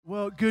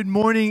Well, good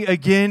morning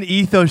again,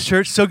 Ethos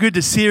Church. So good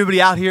to see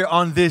everybody out here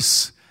on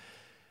this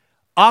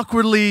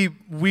awkwardly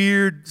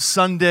weird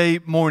Sunday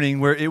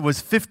morning where it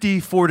was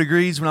 54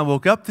 degrees when I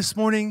woke up this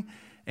morning,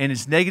 and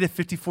it's negative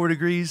 54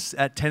 degrees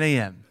at 10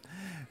 a.m.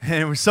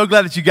 And we're so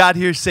glad that you got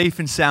here safe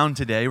and sound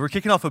today. We're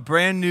kicking off a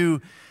brand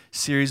new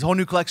series, a whole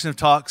new collection of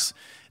talks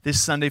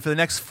this Sunday for the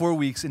next 4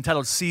 weeks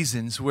entitled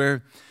Seasons,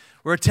 where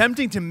we're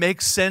attempting to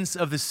make sense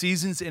of the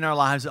seasons in our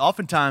lives that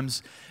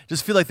oftentimes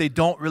just feel like they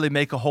don't really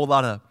make a whole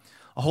lot of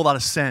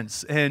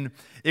sense. And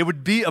it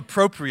would be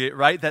appropriate,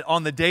 right, that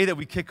on the day that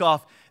we kick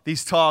off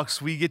these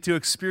talks, we get to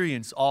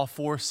experience all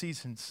 4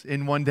 seasons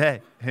in one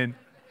day. And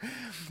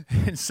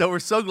so we're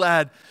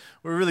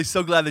really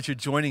so glad that you're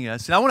joining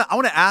us. And I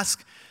want to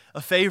ask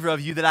a favor of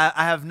you that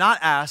I have not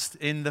asked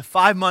in the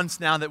 5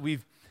 months now that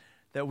we've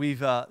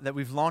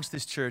launched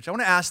this church. I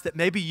want to ask that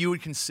maybe you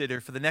would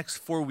consider for the next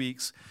 4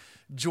 weeks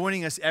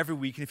joining us every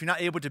week. And if you're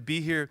not able to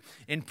be here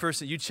in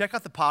person, you check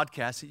out the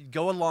podcast, you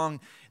go along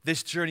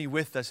this journey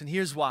with us. And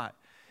here's why.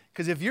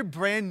 Because if you're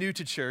brand new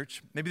to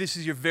church, maybe this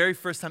is your very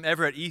first time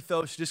ever at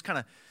Ethos, just kind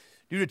of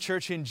new to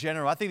church in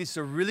general, I think this is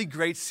a really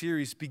great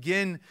series.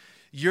 Begin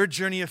your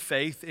journey of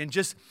faith and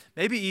just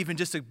maybe even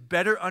just a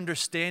better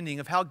understanding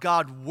of how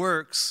God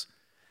works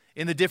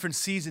in the different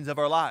seasons of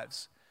our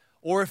lives.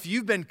 Or if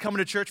you've been coming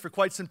to church for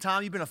quite some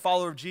time, you've been a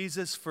follower of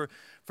Jesus for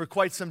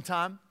quite some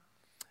time,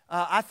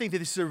 I think that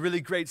this is a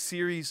really great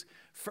series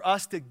for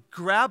us to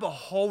grab a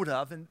hold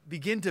of and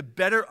begin to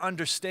better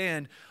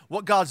understand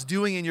what God's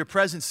doing in your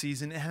present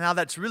season and how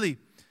that's really,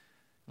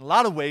 in a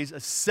lot of ways, a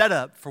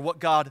setup for what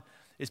God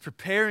is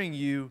preparing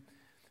you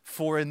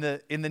for in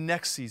the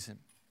next season.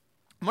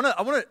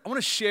 I want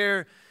to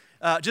share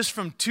just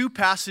from two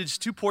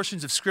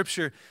portions of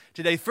Scripture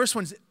today. First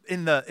one's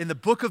in the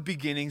book of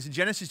beginnings, in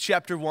Genesis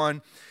chapter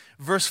 1,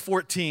 verse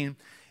 14.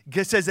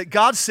 It says that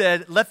God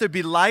said, "Let there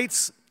be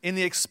lights in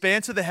the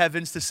expanse of the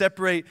heavens to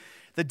separate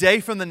the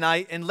day from the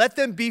night, and let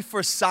them be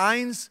for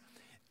signs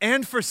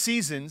and for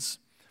seasons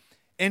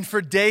and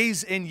for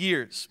days and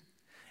years."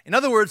 In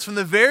other words, from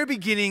the very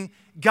beginning,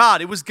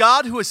 it was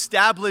God who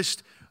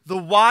established the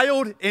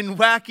wild and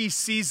wacky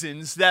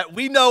seasons that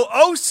we know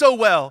oh so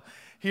well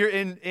here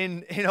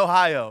in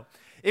Ohio.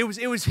 It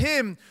was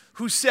Him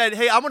who said,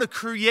 hey, I'm going to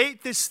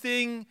create this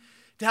thing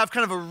to have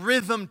kind of a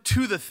rhythm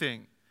to the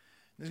thing.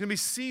 There's going to be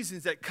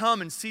seasons that come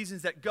and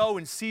seasons that go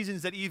and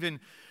seasons that even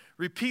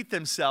repeat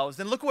themselves.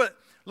 And look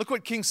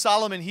what King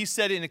Solomon, he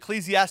said in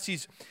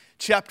Ecclesiastes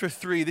chapter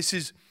 3. This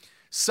is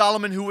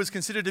Solomon, who was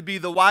considered to be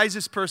the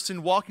wisest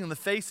person walking on the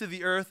face of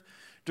the earth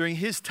during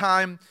his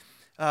time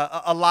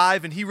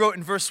alive. And he wrote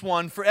in verse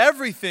 1, "For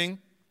everything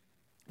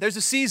there's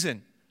a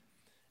season,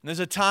 and there's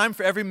a time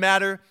for every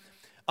matter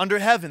under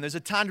heaven. There's a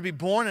time to be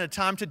born and a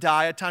time to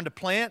die, a time to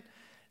plant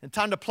and a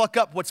time to pluck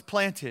up what's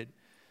planted,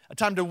 a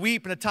time to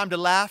weep and a time to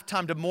laugh,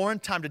 time to mourn,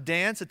 time to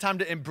dance, a time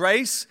to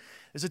embrace.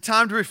 There's a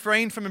time to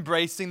refrain from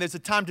embracing. There's a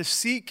time to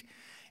seek,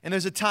 and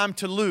there's a time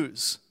to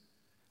lose."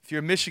 If you're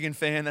a Michigan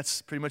fan,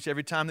 that's pretty much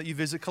every time that you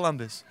visit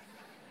Columbus.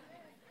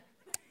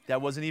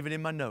 That wasn't even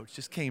in my notes,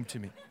 just came to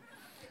me.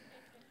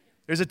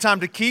 There's a time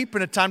to keep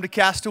and a time to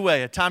cast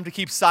away, a time to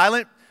keep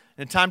silent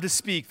and a time to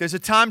speak. There's a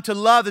time to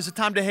love, there's a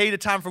time to hate, a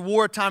time for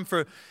war, a time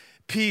for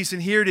peace.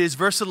 And here it is,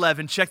 verse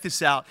 11, check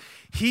this out.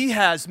 "He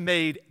has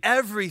made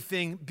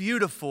everything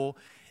beautiful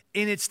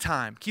in its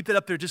time." Keep that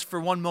up there just for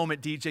one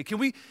moment, DJ.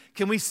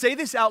 Can we say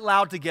this out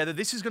loud together?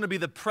 This is going to be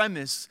the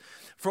premise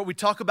for what we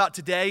talk about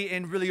today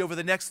and really over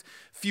the next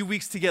few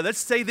weeks together. Let's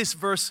say this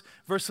verse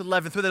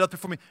 11. Throw that up there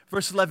for me.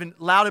 Verse 11,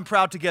 loud and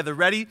proud together.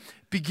 Ready?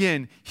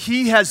 Begin.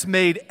 "He has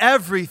made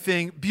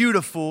everything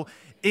beautiful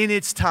in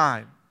its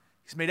time."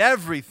 He's made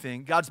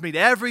everything. God's made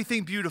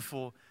everything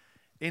beautiful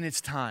in its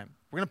time.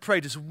 We're going to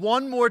pray just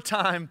one more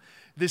time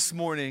this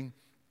morning.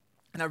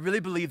 And I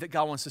really believe that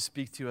God wants to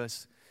speak to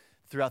us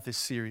throughout this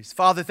series.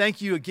 Father, thank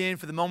you again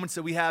for the moments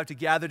that we have to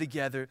gather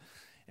together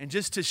and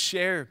just to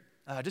share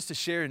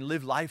and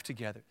live life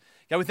together.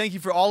 God, we thank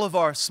you for all of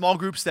our small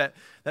groups that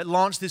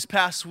launched this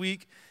past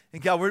week.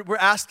 And God, we're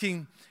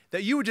asking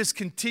that you would just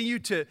continue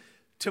to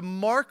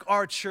mark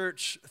our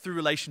church through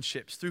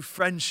relationships, through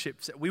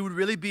friendships, that we would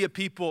really be a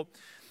people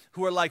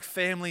who are like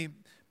family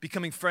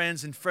becoming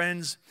friends and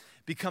friends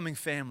becoming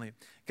family.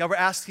 God, we're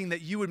asking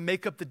that you would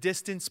make up the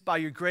distance by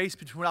your grace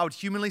between what I would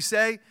humanly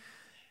say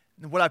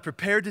and what I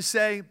prepared to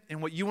say and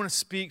what you want to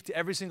speak to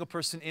every single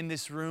person in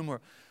this room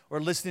or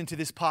listening to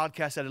this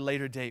podcast at a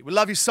later date. We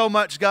love you so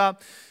much, God,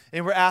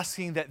 and we're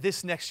asking that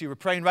this next year, we're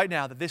praying right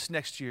now that this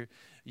next year,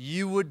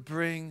 you would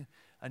bring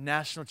a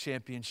national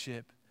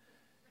championship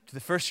to the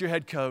first-year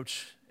head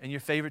coach and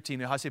your favorite team,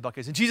 the Ohio State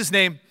Buckeyes. In Jesus'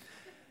 name,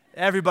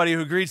 everybody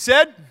who agreed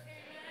said,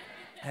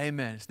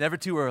 Amen. It's never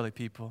too early,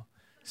 people.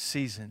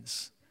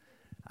 Seasons.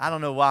 I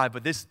don't know why,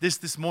 but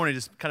this morning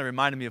just kind of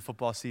reminded me of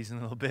football season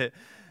a little bit.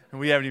 And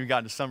we haven't even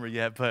gotten to summer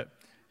yet, but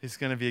it's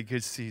going to be a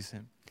good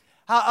season.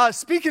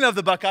 Speaking of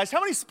the Buckeyes, how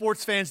many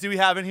sports fans do we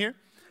have in here?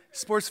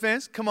 Sports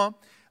fans? Come on.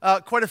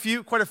 Quite a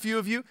few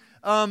of you.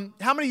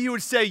 How many of you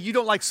would say you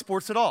don't like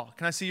sports at all?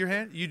 Can I see your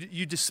hand?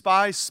 You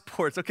despise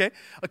sports, okay?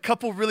 A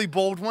couple really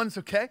bold ones,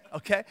 okay?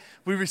 Okay,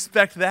 we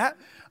respect that.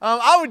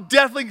 I would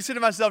definitely consider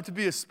myself to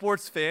be a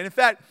sports fan. In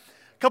fact,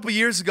 a couple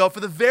years ago, for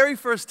the very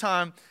first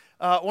time,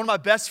 one of my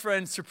best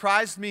friends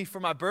surprised me for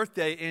my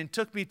birthday and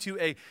took me to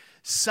a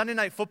Sunday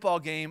night football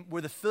game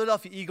where the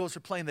Philadelphia Eagles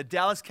were playing the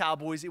Dallas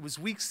Cowboys. It was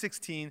week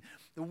 16.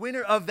 The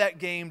winner of that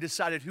game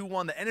decided who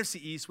won the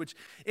NFC East, which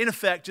in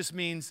effect just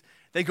means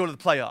they go to the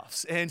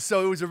playoffs. And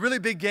so it was a really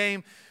big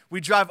game. We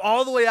drive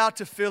all the way out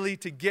to Philly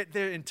to get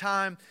there in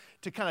time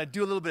to kind of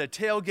do a little bit of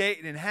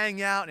tailgating and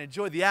hang out and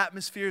enjoy the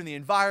atmosphere and the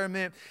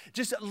environment.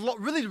 Just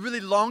really, really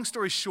long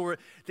story short,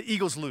 the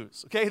Eagles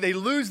lose, okay? They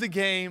lose the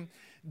game.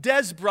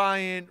 Dez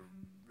Bryant,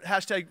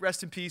 hashtag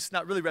rest in peace,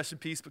 not really rest in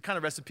peace, but kind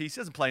of rest in peace.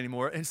 He doesn't play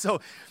anymore. And so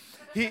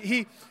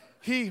he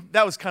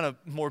that was kind of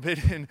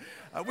morbid, and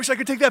I wish I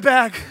could take that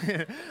back.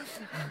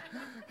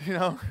 You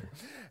know,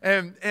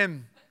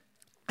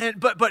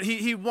 but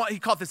he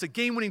caught this a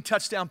game-winning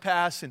touchdown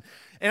pass, and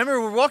I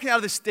remember we're walking out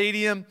of the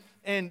stadium,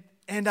 and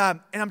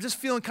I'm just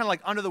feeling kind of like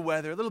under the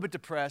weather, a little bit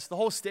depressed. The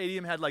whole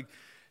stadium had like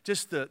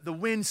just the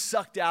wind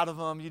sucked out of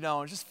them, you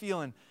know, and just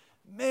feeling,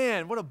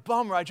 man, what a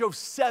bummer. I drove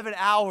 7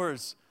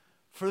 hours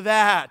for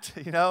that,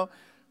 you know.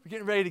 We're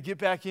getting ready to get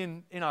back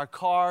in our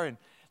car, and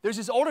there's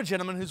this older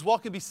gentleman who's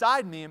walking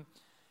beside me,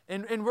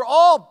 and we're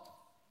all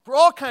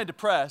kind of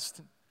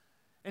depressed.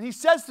 And he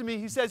says to me,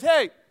 he says,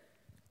 "Hey,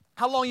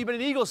 how long you been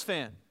an Eagles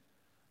fan?"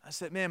 I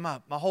said, "Man, my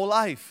whole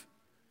life.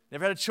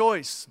 Never had a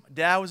choice. My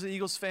dad was an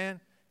Eagles fan.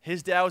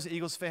 His dad was an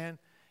Eagles fan.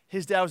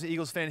 His dad was an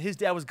Eagles fan. His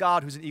dad was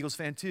God, who's an Eagles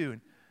fan too.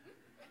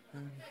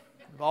 And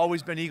we've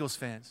always been Eagles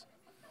fans."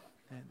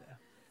 And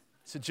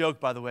it's a joke,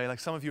 by the way. Like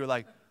some of you are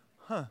like,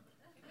 "Huh.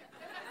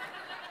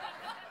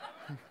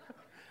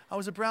 I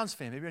was a Browns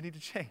fan. Maybe I need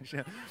to change."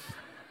 Yeah.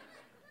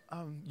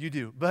 You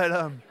do,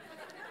 but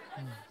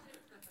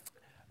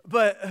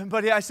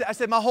yeah, I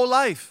said my whole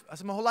life. I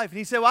said my whole life, and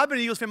he said, "Well, I've been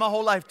an Eagles fan my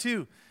whole life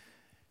too."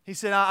 He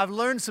said, "I've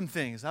learned some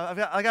things.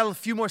 I got a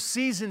few more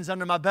seasons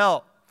under my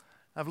belt.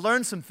 I've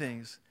learned some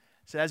things."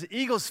 He said, "As an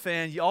Eagles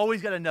fan, you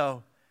always got to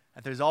know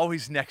that there's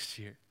always next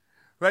year,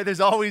 right? There's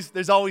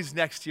always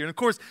next year." And of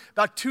course,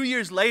 about 2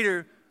 years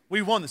later,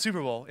 we won the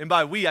Super Bowl, and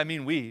by we I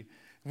mean we.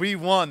 We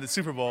won the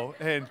Super Bowl,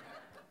 and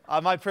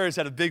my prayers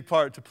had a big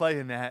part to play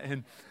in that,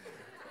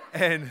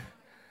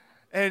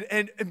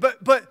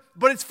 but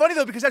it's funny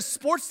though, because as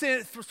sports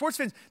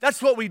fans,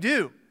 that's what we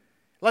do.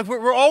 Like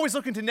we're always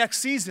looking to next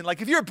season.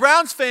 Like if you're a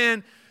Browns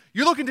fan,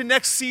 you're looking to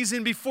next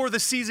season before the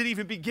season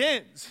even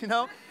begins, you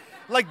know?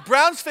 Like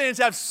Browns fans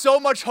have so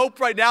much hope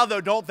right now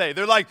though, don't they?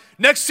 They're like,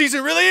 next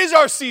season really is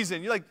our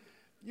season. You're like,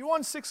 you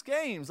won 6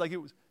 games. Like it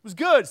was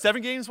good.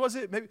 7 games, was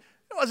it? Maybe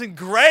it wasn't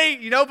great,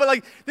 you know, but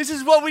like this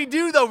is what we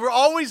do though. We're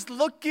always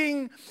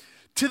looking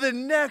to the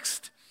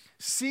next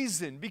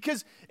season,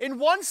 because in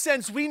one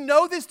sense we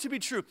know this to be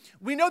true.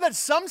 We know that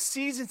some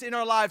seasons in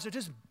our lives are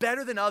just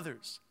better than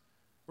others,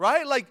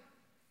 right? Like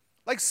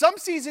some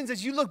seasons,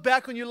 as you look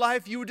back on your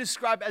life, you would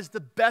describe as the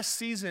best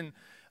season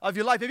of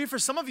your life. Maybe for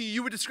some of you,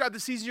 you would describe the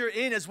season you're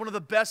in as one of the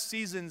best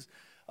seasons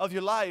of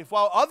your life,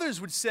 while others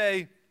would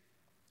say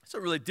it's a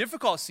really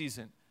difficult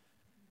season.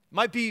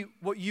 Might be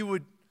what you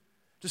would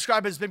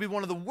describe as maybe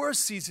one of the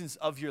worst seasons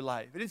of your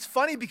life. And it's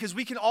funny because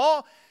we can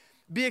all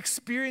be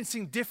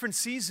experiencing different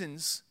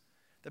seasons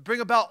that bring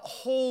about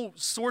whole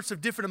sorts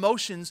of different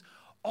emotions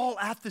all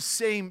at the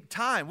same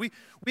time. We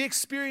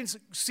experience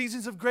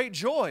seasons of great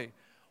joy,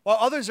 while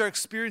others are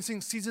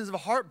experiencing seasons of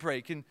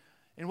heartbreak and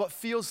what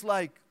feels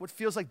like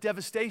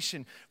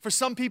devastation. For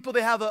some people,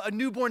 they have a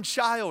newborn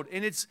child,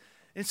 and it's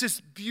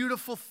this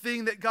beautiful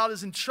thing that God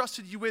has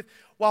entrusted you with,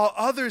 while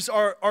others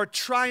are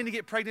trying to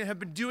get pregnant, have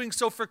been doing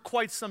so for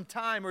quite some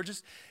time, or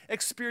just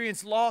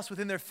experience loss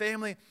within their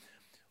family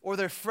or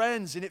their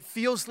friends. And it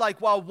feels like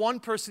while one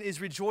person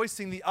is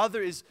rejoicing, the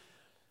other is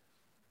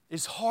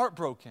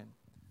heartbroken.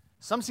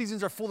 Some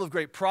seasons are full of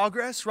great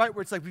progress, right?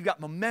 Where it's like we've got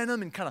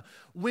momentum and kind of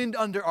wind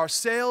under our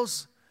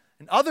sails.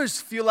 And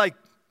others feel like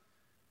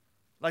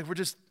we're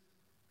just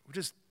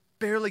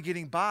barely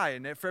getting by.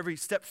 And for every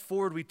step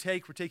forward we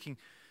take, we're taking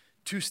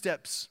 2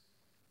 steps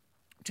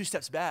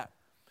back.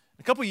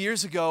 A couple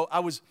years ago, I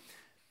was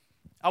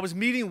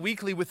meeting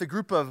weekly with a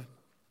group of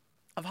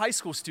high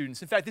school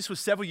students. In fact, this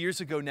was several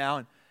years ago now.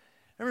 And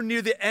I remember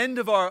near the end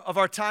of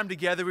our time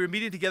together, we were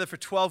meeting together for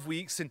 12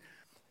 weeks, and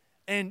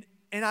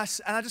I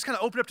just kind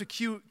of opened up to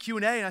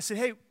Q&A, and I said,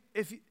 "Hey,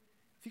 if you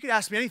could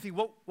ask me anything,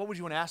 what would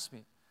you want to ask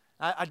me?"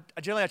 I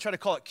generally try to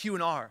call it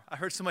Q&R. I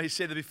heard somebody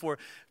say that before,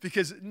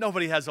 because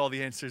nobody has all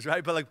the answers,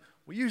 right? But like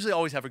we usually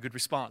always have a good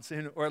response,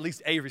 or at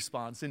least a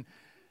response. And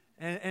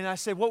I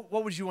said, what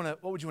would you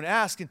want to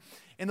ask? And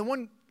the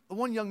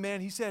one young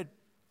man, he said,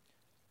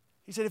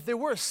 if there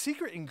were a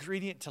secret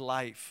ingredient to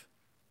life,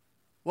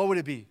 what would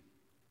it be?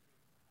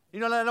 You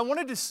know, and I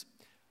wanted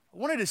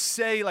to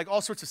say like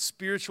all sorts of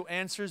spiritual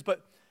answers,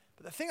 but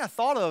the thing I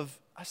thought of,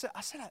 I said,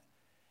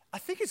 I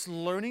think it's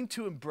learning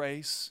to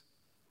embrace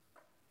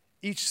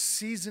each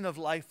season of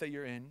life that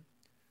you're in,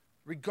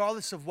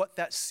 regardless of what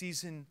that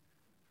season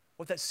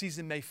what that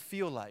season may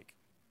feel like.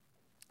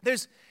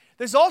 There's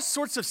all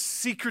sorts of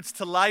secrets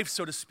to life,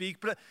 so to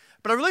speak, but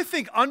I really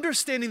think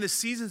understanding the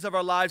seasons of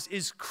our lives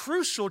is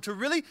crucial to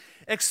really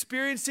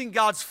experiencing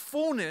God's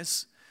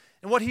fullness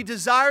and what He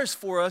desires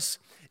for us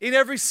in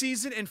every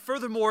season, and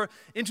furthermore,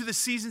 into the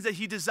seasons that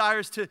He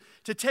desires to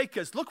take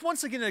us. Look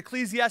once again at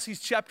Ecclesiastes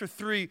chapter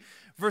 3,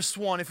 verse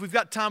 1. If we've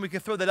got time, we can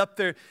throw that up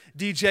there,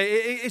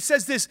 DJ. It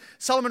says this,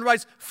 Solomon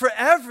writes, for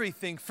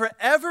everything,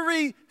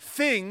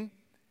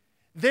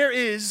 there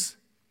is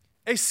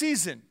a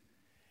season.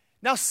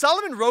 Now,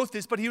 Solomon wrote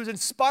this, but he was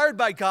inspired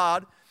by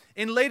God,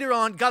 and later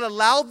on, God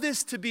allowed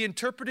this to be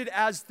interpreted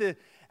as the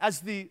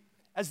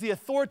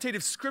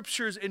authoritative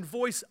scriptures and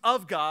voice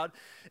of God.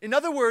 In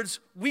other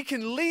words, we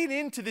can lean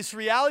into this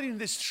reality and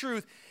this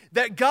truth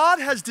that God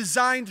has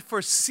designed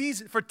for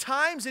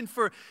times and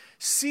for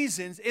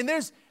seasons, and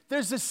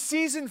there's a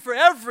season for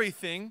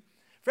everything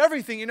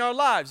in our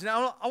lives.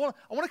 Now, I want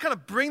to kind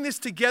of bring this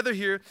together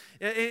here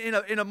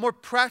in a more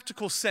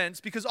practical sense,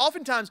 because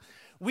oftentimes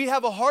we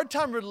have a hard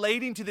time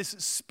relating to this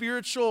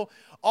spiritual,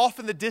 off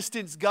in the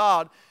distance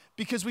God,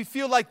 because we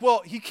feel like,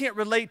 well, He can't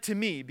relate to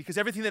me because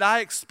everything that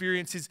I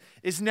experience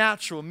is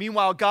natural.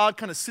 Meanwhile, God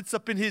kind of sits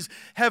up in His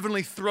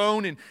heavenly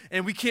throne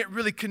and we can't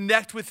really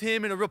connect with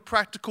Him in a real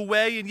practical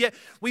way. And yet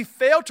we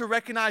fail to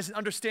recognize and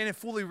understand and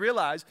fully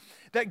realize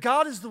that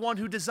God is the one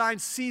who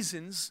designed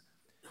seasons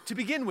to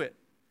begin with.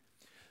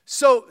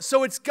 So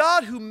it's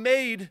God who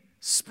made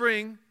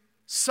spring,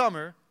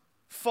 summer,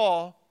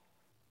 fall,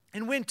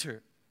 and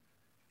winter.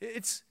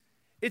 It's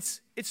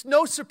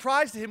no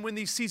surprise to Him when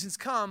these seasons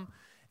come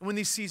and when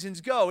these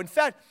seasons go. In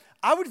fact,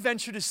 I would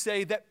venture to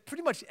say that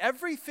pretty much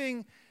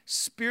everything,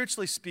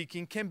 spiritually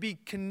speaking, can be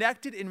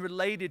connected and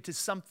related to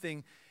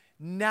something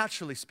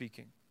naturally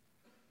speaking.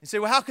 You say,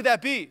 well, how could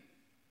that be?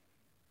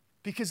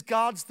 Because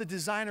God's the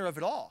designer of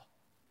it all.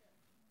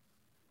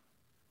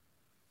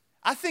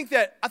 I think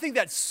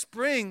that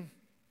spring,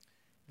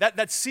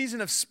 that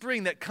season of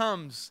spring that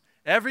comes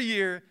every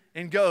year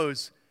and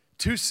goes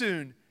too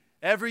soon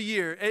every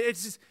year,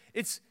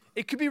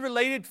 it could be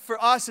related for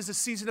us as a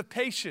season of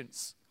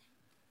patience.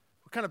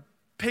 We're kind of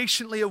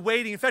patiently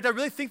awaiting. In fact, I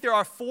really think there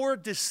are 4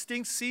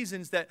 distinct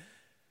seasons that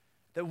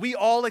we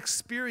all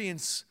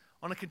experience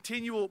on a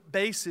continual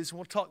basis. And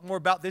we'll talk more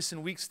about this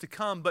in weeks to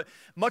come. But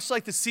much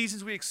like the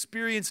seasons we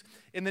experience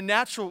in the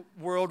natural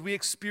world, we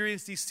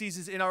experience these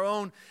seasons in our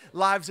own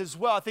lives as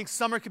well. I think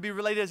summer could be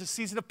related as a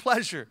season of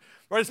pleasure,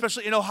 right?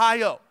 Especially in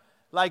Ohio.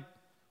 Like,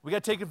 we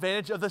got to take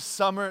advantage of the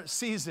summer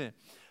season.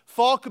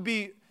 Fall could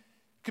be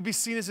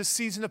seen as a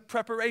season of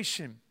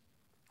preparation,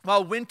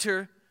 while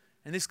winter,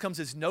 and this comes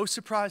as no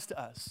surprise to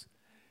us,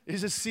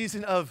 is a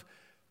season of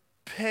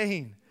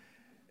pain.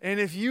 And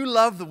if you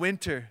love the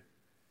winter,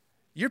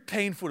 you're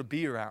painful to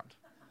be around.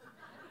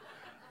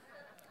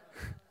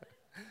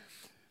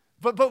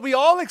 But we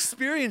all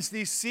experience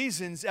these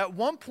seasons at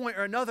one point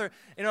or another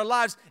in our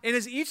lives, and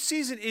as each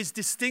season is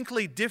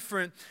distinctly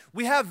different,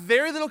 we have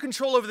very little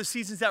control over the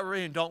seasons that we're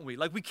in, don't we?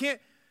 Like we can't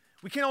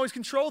always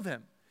control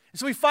them. And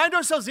so we find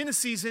ourselves in a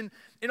season,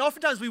 and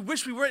oftentimes we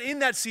wish we weren't in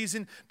that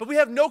season, but we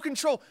have no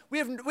control. We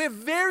have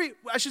very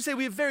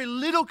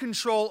little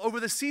control over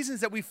the seasons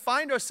that we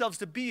find ourselves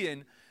to be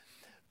in.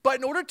 But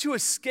in order to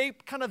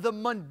escape kind of the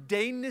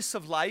mundaneness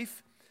of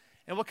life,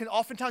 and what can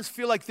oftentimes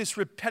feel like this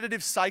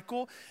repetitive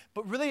cycle,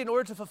 but really in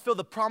order to fulfill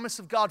the promise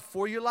of God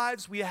for your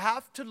lives, we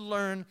have to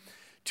learn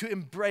to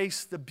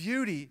embrace the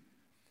beauty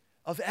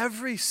of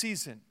every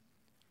season.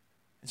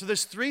 And so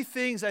there's 3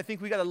 things I think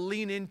we got to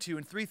lean into,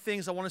 and 3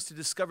 things I want us to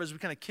discover as we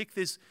kind of kick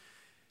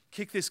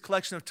this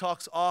collection of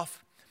talks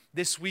off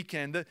this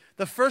weekend.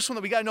 The first one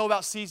that we got to know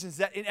about seasons is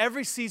that in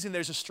every season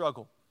there's a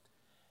struggle.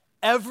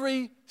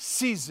 Every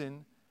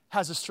season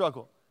has a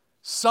struggle.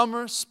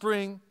 Summer,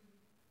 spring,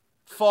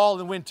 fall,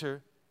 and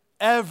winter,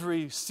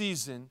 every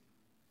season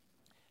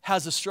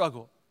has a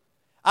struggle.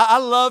 I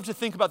love to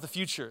think about the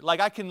future.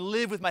 Like I can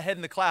live with my head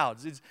in the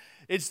clouds.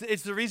 It's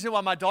the reason why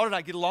my daughter and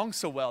I get along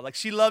so well. Like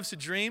she loves to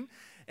dream.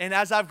 And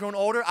as I've grown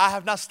older, I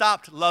have not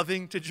stopped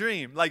loving to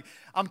dream. Like,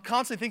 I'm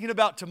constantly thinking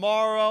about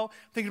tomorrow,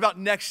 thinking about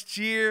next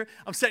year.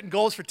 I'm setting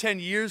goals for 10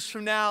 years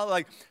from now.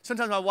 Like,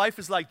 sometimes my wife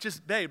is like,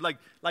 just, babe,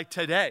 like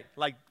today.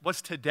 Like,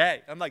 what's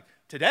today? I'm like,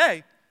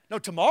 today? No,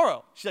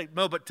 tomorrow. She's like,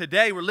 no, but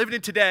today, we're living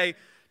in today.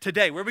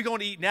 Today, where are we going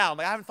to eat now? I'm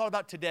like, I haven't thought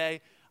about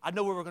today. I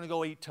know where we're going to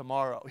go eat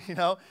tomorrow, you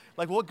know?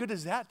 Like, what good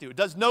does that do? It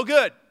does no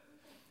good.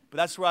 But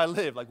that's where I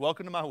live. Like,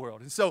 welcome to my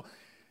world. And so,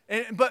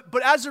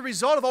 but as a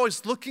result of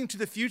always looking to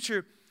the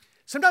future,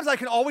 sometimes I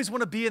can always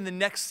want to be in the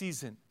next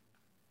season.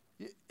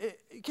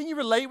 Can you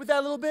relate with that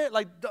a little bit?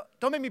 Like,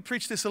 don't make me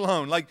preach this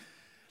alone. Like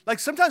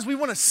sometimes we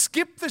want to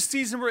skip the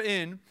season we're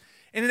in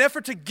an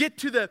effort to get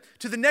to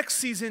the next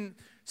season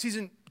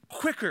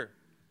quicker.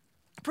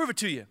 I'll prove it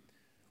to you.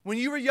 When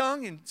you were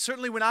young, and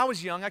certainly when I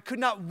was young, I could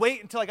not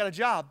wait until I got a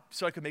job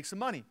so I could make some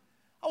money.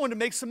 I wanted to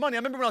make some money. I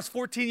remember when I was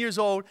 14 years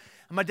old,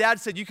 and my dad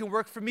said, you can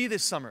work for me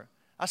this summer.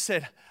 I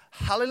said,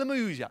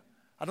 hallelujah.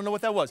 I don't know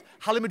what that was.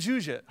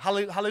 Hallelujah.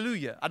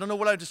 Hallelujah. I don't know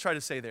what I just tried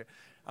to say there.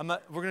 We're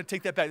going to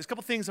take that back. There's a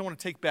couple things I want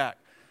to take back.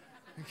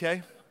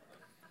 Okay?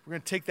 We're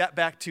going to take that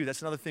back too.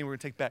 That's another thing we're going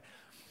to take back.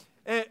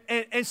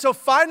 And so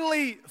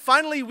finally,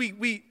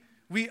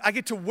 I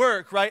get to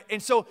work, right?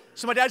 And so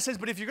my dad says,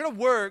 but if you're going to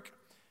work,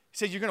 he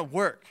said, you're going to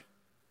work.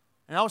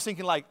 And I was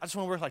thinking, like, I just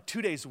want to work like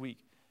 2 days a week.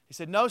 He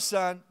said, no,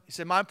 son. He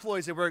said, my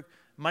employees, they work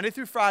Monday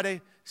through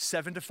Friday,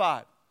 7 to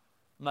 5.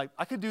 I'm like,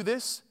 I could do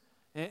this.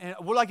 And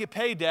what do I get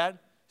paid, Dad?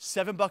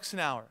 $7 an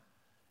hour. And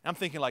I'm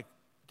thinking, like,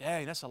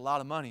 dang, that's a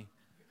lot of money.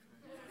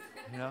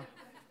 You know?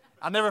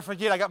 I'll never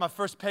forget, I got my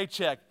first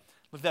paycheck.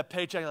 With that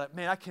paycheck, I'm like,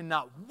 man, I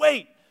cannot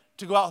wait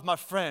to go out with my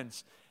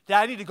friends.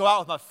 Dad, I need to go out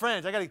with my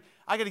friends. I gotta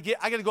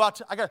go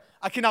out.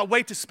 I cannot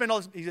wait to spend all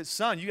this. He said,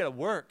 son, you gotta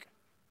work.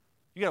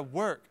 You gotta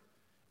work.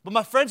 But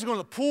my friends are going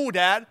to the pool,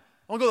 Dad.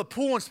 I want to go to the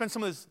pool and spend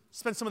some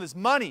of this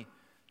money.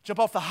 Jump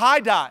off the high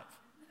dive.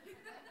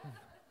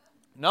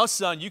 No,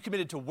 son, you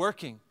committed to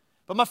working.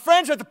 But my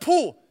friends are at the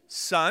pool.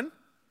 Son,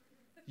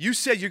 you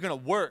said you're going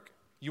to work.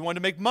 You wanted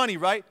to make money,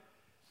 right?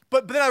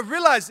 But then I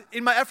realized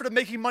in my effort of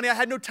making money, I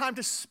had no time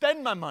to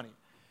spend my money.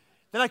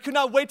 Then I could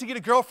not wait to get a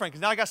girlfriend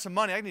because now I got some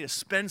money. I need to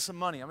spend some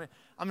money. I mean,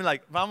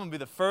 like, I'm going to be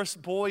the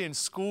first boy in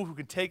school who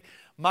can take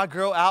my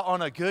girl out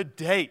on a good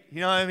date.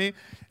 You know what I mean?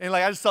 And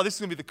like, I just thought this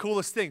was going to be the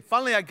coolest thing.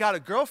 Finally, I got a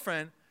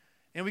girlfriend,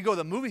 and we go to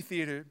the movie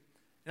theater,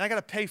 and I got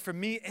to pay for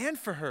me and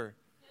for her.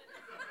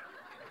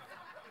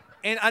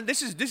 And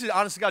this is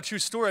honestly God, true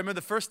story. I remember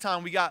the first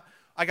time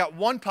I got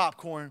one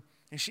popcorn,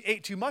 and she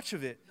ate too much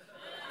of it.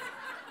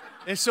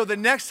 And so the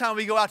next time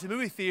we go out to the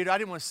movie theater, I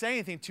didn't want to say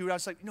anything to her. I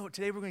was like, you know what,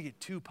 today we're going to get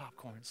 2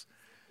 popcorns.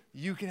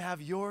 You can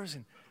have yours,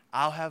 and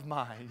I'll have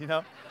mine, you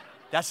know?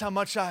 That's how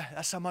much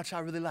I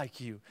really like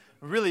you.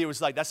 Really, it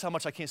was like, that's how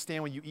much I can't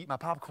stand when you eat my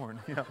popcorn,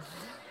 you know?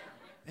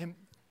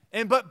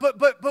 But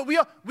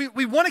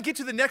we want to get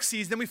to the next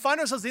season, then we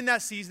find ourselves in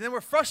that season, then we're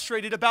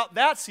frustrated about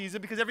that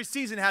season because every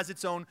season has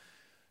its own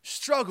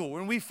struggle.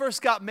 When we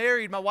first got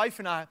married, my wife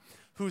and I,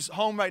 who's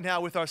home right now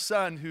with our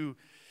son who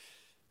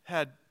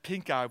had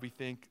pink eye, we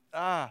think.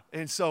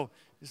 And so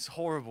it's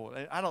horrible.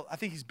 I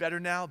think he's better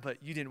now, but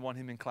you didn't want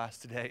him in class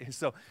today. And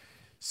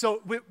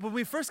so when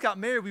we first got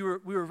married, we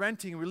were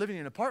renting, we were living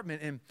in an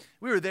apartment, and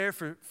we were there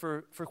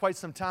for quite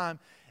some time,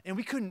 and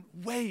we couldn't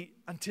wait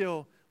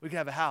until we could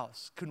have a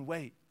house. Couldn't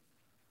wait.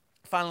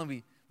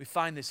 Finally, we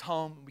find this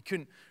home. We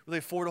couldn't really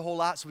afford a whole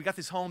lot, so we got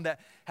this home that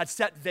had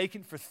sat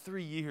vacant for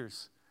 3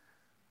 years.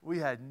 We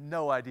had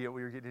no idea what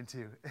we were getting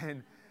into,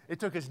 and it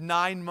took us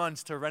 9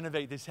 months to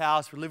renovate this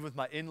house. We're living with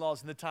my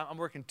in-laws at the time. I'm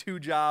working 2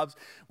 jobs.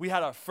 We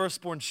had our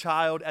firstborn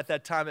child at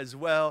that time as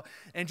well,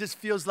 and it just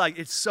feels like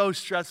it's so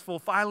stressful.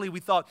 Finally, we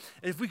thought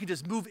if we could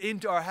just move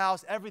into our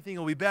house, everything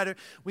will be better.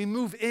 We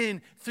move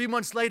in. 3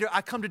 months later,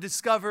 I come to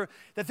discover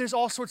that there's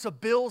all sorts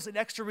of bills and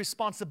extra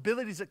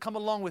responsibilities that come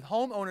along with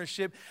home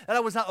ownership that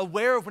I was not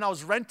aware of when I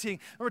was renting.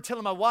 I remember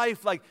telling my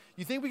wife, like,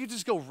 you think we could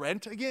just go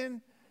rent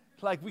again?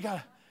 Like, we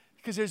got,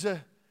 because there's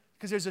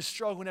a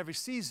struggle in every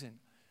season.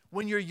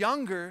 When you're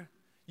younger,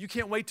 you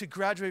can't wait to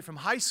graduate from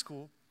high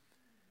school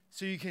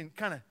so you can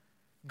kind of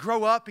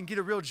grow up and get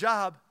a real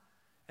job.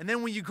 And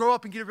then when you grow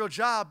up and get a real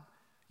job,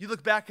 you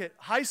look back at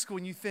high school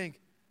and you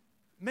think,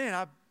 man,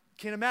 I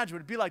can't imagine what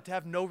it'd be like to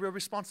have no real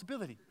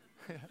responsibility.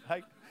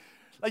 like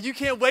you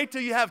can't wait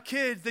till you have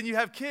kids, then you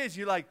have kids.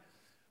 You're like,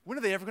 when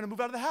are they ever going to move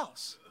out of the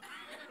house?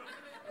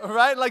 All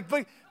right? Like,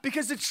 but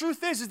because the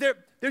truth is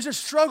there's a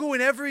struggle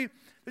in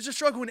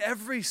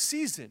every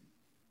season.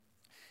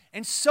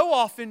 And so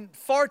often,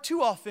 far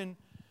too often,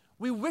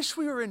 we wish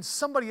we were in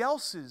somebody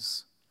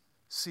else's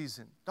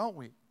season, don't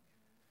we?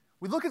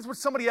 We look at what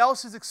somebody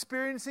else is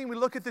experiencing. We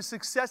look at the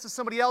success that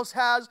somebody else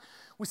has.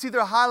 We see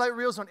their highlight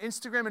reels on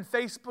Instagram and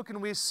Facebook,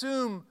 and we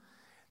assume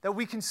that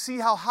we can see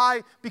how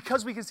high,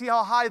 because we can see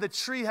how high the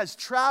tree has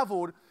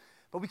traveled,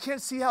 but we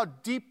can't see how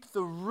deep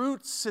the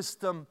root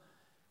system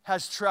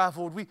has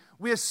traveled.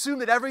 We assume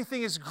that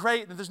everything is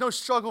great and there's no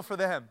struggle for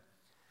them.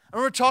 I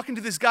remember talking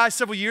to this guy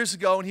several years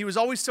ago, and he was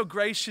always so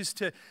gracious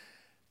to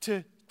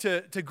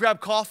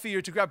grab coffee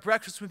or to grab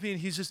breakfast with me, and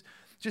he's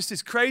just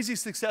this crazy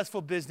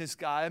successful business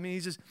guy. I mean,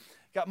 he's just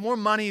got more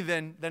money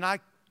than I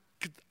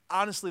could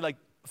honestly like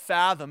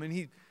fathom, and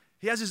he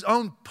has his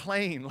own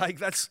plane. Like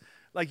that's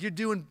like you're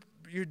doing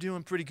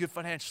pretty good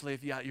financially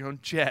if you got your own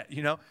jet,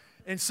 you know.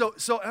 And so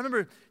I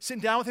remember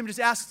sitting down with him, just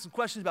asking some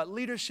questions about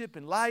leadership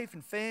and life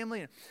and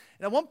family. And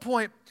at one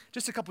point,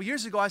 just a couple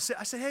years ago, I said,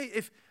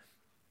 hey,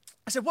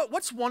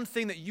 what's one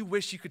thing that you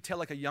wish you could tell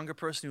like a younger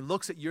person who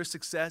looks at your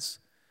success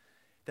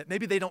that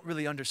maybe they don't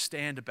really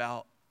understand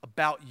about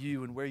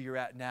you and where you're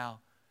at now?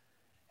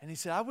 And he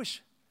said, I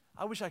wish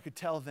I could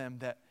tell them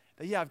that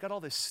yeah, I've got all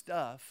this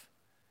stuff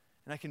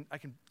and I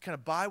can kind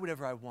of buy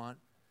whatever I want,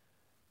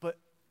 but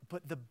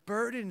the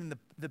burden and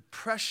the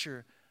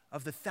pressure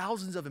of the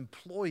thousands of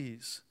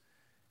employees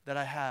that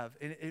I have,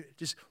 and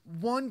just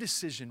one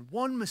decision,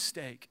 one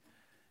mistake,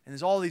 and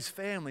there's all these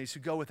families who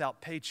go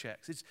without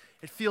paychecks.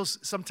 It feels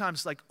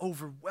sometimes like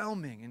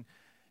overwhelming.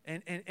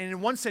 And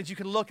in one sense, you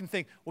can look and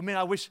think, well, man,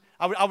 I wish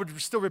I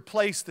would still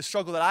replace the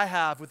struggle that I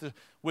have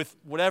with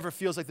whatever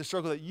feels like the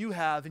struggle that you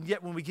have. And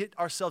yet when we get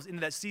ourselves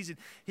into that season,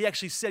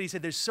 he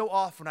said, there's so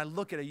often I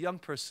look at a young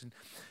person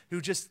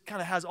who just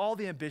kind of has all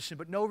the ambition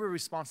but no real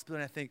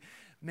responsibility. And I think,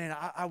 man,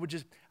 I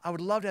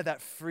would love to have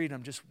that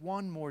freedom just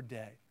one more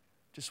day,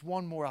 just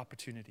one more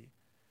opportunity.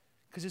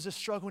 Because there's a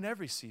struggle in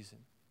every season.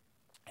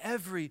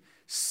 Every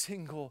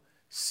single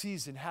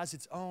season has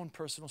its own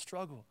personal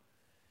struggle.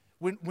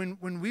 When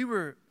we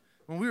were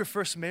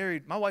first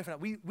married, my wife and I,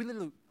 we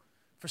literally,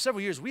 for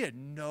several years, we had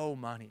no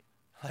money.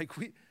 Like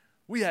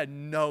we had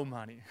no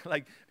money.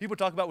 Like people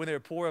talk about when they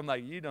were poor, I'm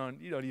like, you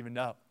don't even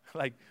know.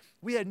 Like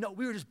we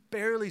were just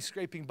barely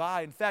scraping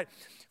by. In fact,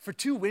 for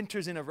 2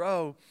 winters in a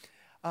row,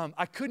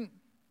 I couldn't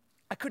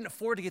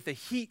afford to get the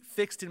heat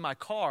fixed in my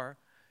car.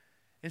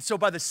 And so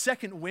by the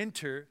second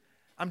winter,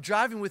 I'm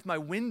driving with my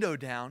window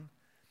down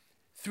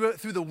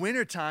through the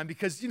winter time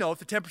because, if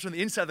the temperature on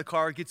the inside of the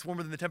car gets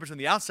warmer than the temperature on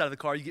the outside of the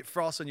car, you get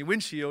frost on your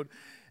windshield,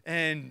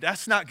 and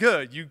that's not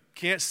good. You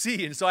can't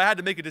see. And so I had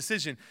to make a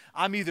decision.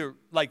 I'm either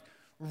like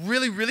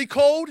really, really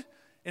cold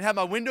and have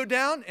my window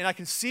down and I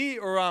can see,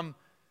 or I'm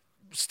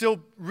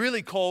still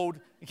really cold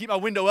and keep my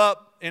window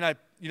up and I,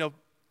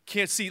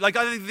 can't see. Like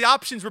I think the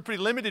options were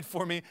pretty limited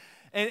for me.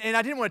 And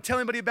I didn't want to tell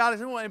anybody about it. I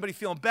didn't want anybody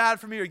feeling bad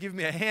for me or giving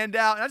me a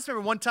handout. And I just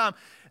remember one time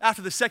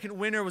after the second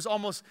winter was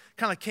almost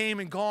kind of came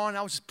and gone,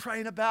 I was just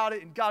praying about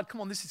it. And God, come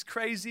on, this is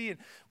crazy. And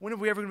when are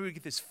we ever going to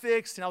get this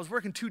fixed? And I was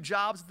working 2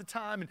 jobs at the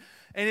time.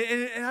 And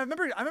I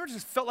remember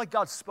just felt like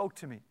God spoke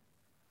to me.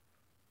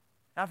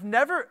 I've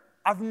never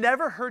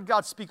heard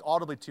God speak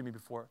audibly to me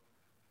before.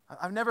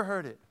 I've never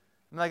heard it.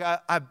 Like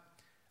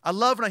I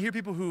love when I hear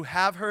people who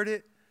have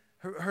heard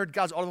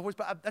God's audible voice,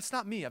 but that's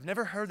not me. I've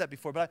never heard that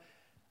before. But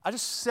I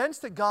just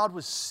sensed that God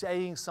was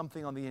saying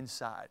something on the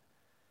inside.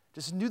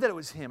 Just knew that it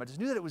was him. I just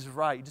knew that it was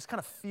right. You just kind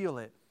of feel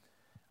it.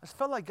 I just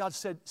felt like God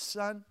said,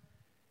 son,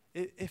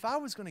 if I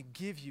was going to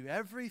give you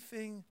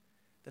everything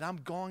that I'm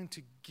going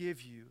to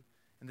give you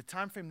in the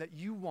time frame that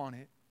you want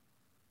it,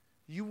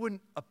 you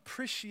wouldn't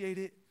appreciate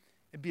it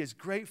and be as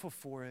grateful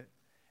for it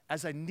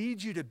as I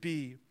need you to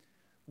be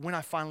when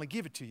I finally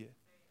give it to you.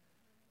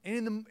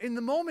 And in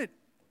the moment,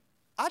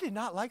 I did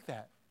not like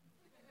that.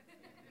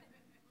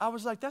 I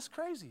was like, that's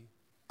crazy.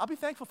 I'll be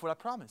thankful for it, I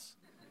promise.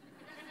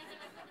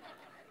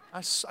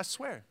 I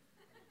swear.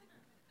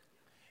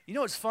 You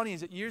know what's funny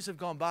is that years have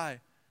gone by.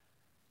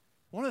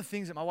 One of the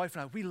things that my wife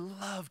and I, we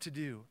love to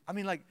do, I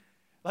mean like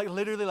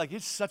literally, like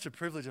it's such a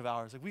privilege of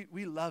ours. Like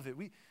we love it.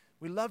 We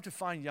love to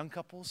find young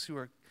couples who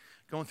are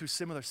going through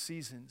similar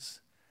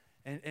seasons.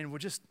 And we'll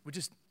just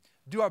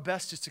do our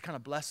best just to kind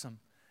of bless them.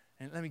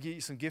 And let me get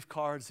you some gift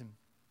cards and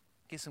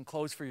get some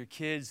clothes for your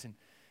kids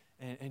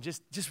and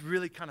just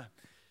really kind of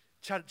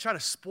try to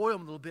spoil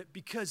them a little bit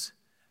because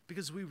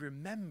we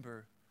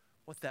remember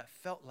what that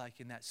felt like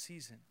in that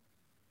season.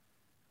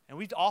 And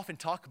we often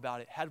talk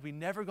about it. Had we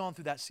never gone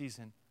through that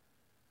season,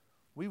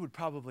 we would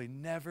probably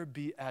never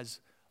be as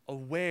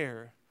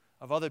aware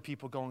of other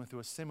people going through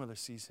a similar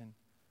season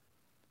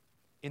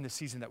in the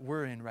season that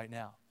we're in right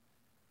now.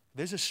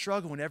 There's a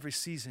struggle in every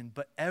season,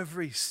 but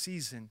every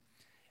season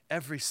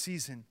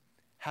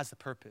has a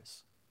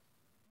purpose.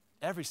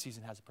 Every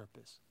season has a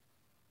purpose.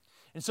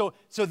 And so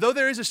though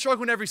there is a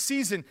struggle in every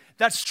season,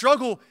 that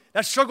struggle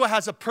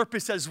has a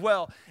purpose as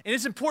well. And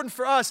it's important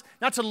for us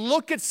not to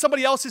look at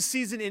somebody else's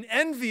season and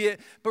envy it,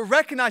 but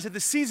recognize that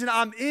the season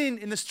I'm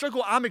in the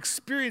struggle I'm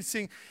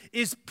experiencing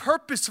is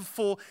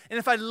purposeful. And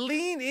if I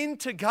lean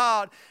into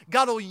God,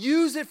 God will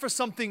use it for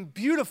something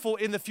beautiful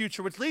in the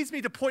future, which leads me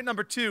to point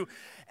number 2.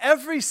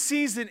 Every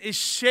season is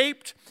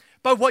shaped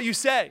by what you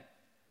say.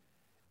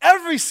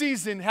 Every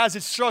season has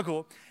its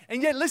struggle.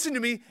 And yet, listen to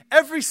me,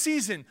 every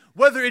season,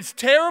 whether it's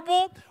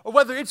terrible or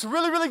whether it's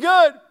really, really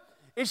good,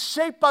 it's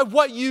shaped by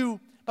what you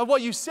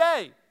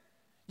say.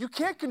 You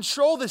can't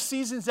control the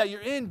seasons that you're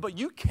in, but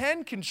you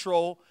can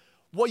control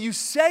what you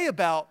say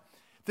about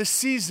the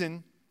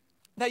season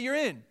that you're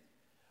in.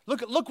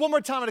 Look one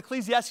more time at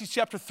Ecclesiastes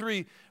chapter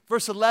 3,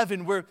 verse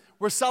 11, where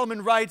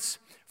Solomon writes,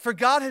 "For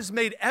God has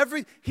made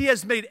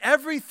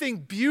everything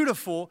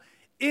beautiful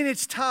in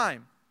its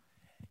time.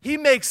 He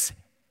makes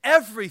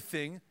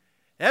everything.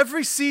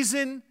 Every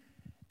season,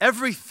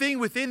 everything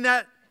within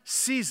that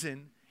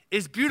season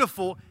is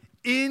beautiful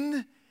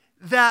in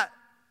that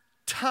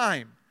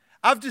time."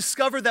 I've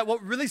discovered that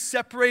what really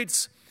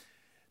separates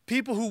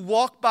people who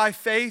walk by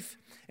faith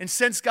and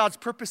sense God's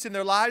purpose in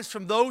their lives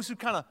from those who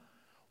kind of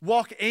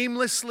walk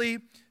aimlessly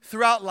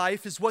throughout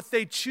life is what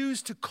they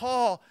choose to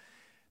call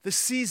the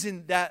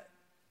season that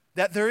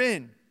they're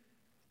in.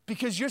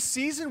 Because your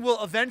season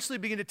will eventually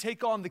begin to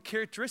take on the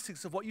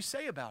characteristics of what you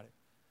say about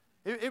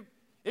it.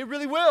 It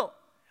really will.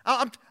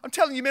 I'm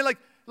telling you, man,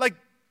 like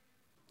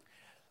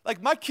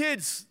my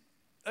kids,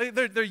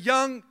 they're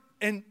young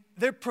and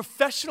they're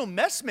professional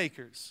mess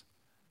makers.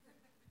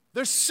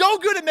 They're so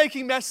good at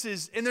making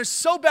messes and they're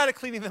so bad at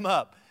cleaning them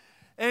up.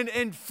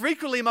 And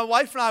frequently my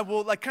wife and I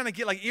will kind of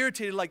get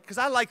irritated because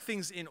I like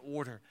things in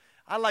order.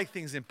 I like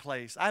things in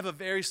place. I have a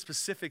very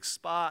specific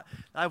spot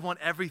that I want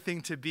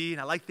everything to be,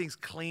 and I like things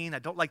clean. I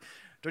don't like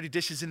dirty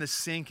dishes in the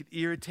sink. It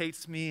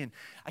irritates me, and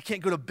I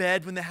can't go to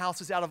bed when the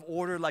house is out of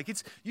order.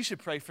 You should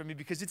pray for me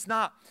because it's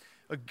not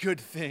a good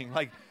thing.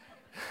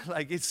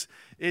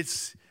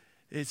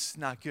 It's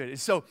not good. And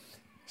so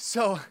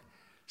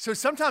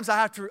sometimes I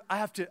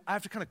have to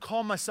kind of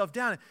calm myself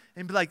down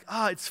and be like,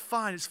 it's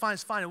fine.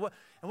 And what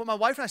my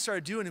wife and I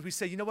started doing is we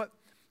say, you know what?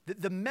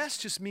 The mess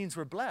just means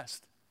we're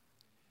blessed.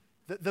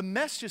 The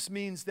mess just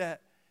means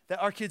that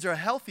our kids are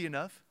healthy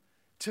enough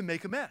to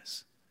make a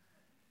mess.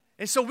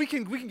 And so we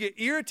can get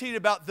irritated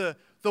about the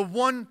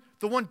one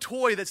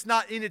toy that's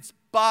not in its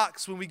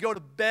box when we go to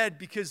bed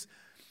because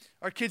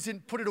our kids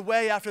didn't put it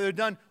away after they're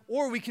done.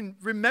 Or we can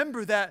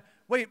remember that,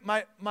 wait,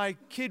 my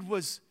kid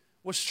was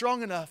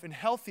strong enough and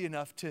healthy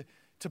enough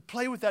to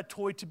play with that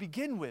toy to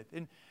begin with.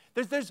 And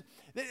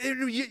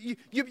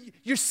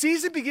your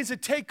season begins to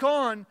take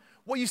on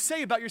what you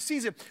say about your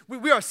season.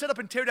 We are set up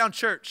in Tear Down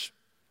Church.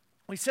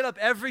 We set up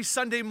every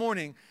Sunday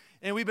morning,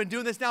 and we've been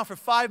doing this now for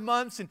 5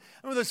 months. And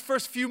I remember those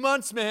first few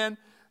months, man,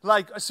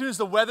 like as soon as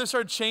the weather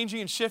started changing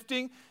and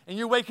shifting, and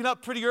you're waking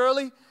up pretty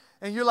early,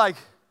 and you're like,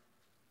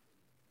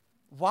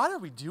 why are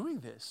we doing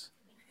this?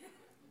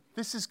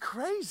 This is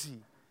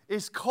crazy.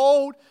 It's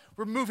cold.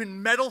 We're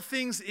moving metal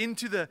things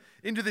into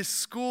this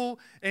school,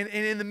 and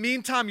in the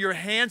meantime, your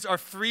hands are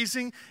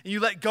freezing, and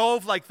you let go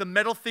of like the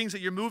metal things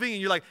that you're moving,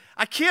 and you're like,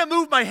 I can't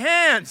move my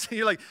hands. And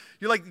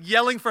you're like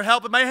yelling for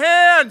help with my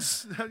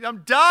hands.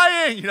 I'm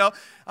dying. You know,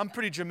 I'm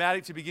pretty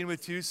dramatic to begin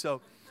with too,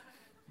 so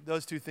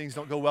those two things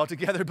don't go well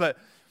together. But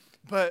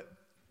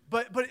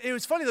it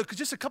was funny though, because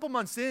just a couple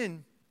months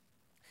in,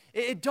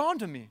 it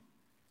dawned on me,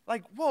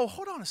 like, whoa,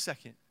 hold on a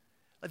second.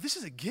 Like, this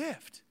is a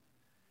gift.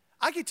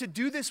 I get to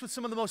do this with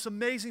some of the most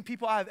amazing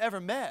people I have ever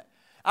met.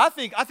 I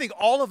think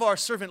all of our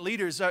servant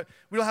leaders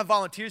we don't have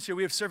volunteers here.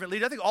 We have servant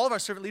leaders. I think all of our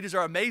servant leaders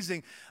are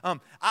amazing.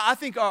 I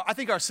think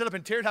our Set Up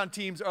and Tear Down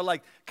teams are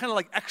like kind of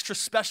like extra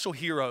special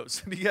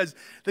heroes because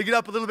they get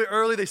up a little bit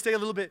early, they stay a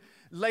little bit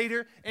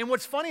later. And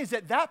what's funny is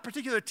that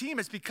particular team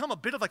has become a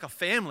bit of like a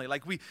family.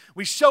 Like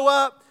we show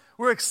up,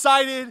 we're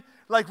excited.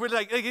 Like we're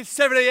like it's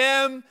 7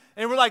 a.m.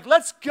 and we're like,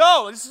 let's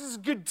go. This is a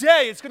good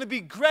day. It's going to be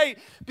great.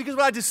 Because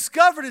what I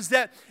discovered is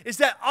that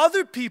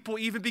other people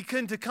even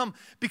begin to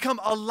become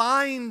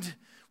aligned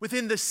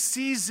within the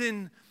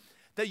season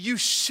that you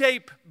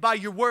shape by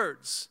your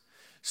words.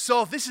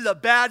 So if this is a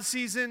bad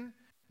season,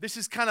 this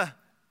is kind of,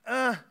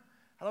 I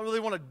don't really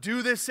want to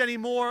do this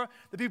anymore.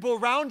 The people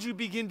around you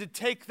begin to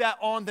take that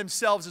on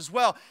themselves as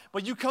well.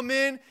 But you come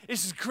in,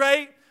 this is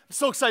great. I'm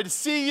so excited to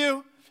see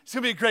you. It's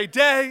going to be a great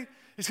day.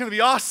 It's going to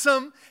be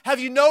awesome. Have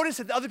you noticed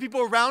that the other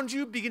people around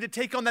you begin to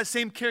take on that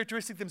same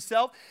characteristic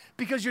themselves?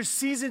 Because your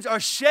seasons are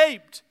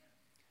shaped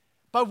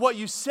by what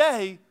you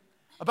say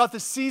about the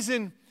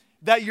season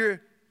that you're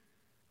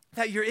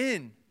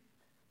in.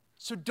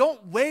 So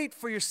don't wait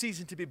for your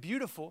season to be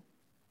beautiful.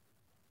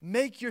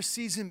 Make your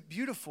season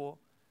beautiful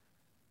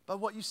by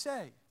what you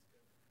say.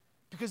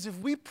 Because if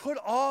we put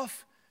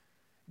off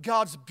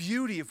God's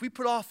beauty, if we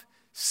put off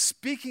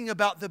speaking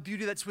about the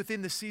beauty that's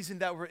within the season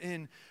that we're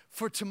in,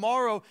 for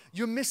tomorrow,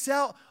 you'll miss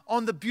out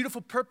on the beautiful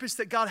purpose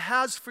that God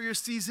has for your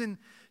season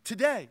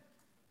today.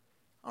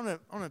 I want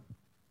to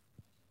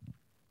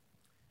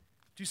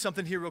do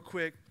something here real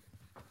quick.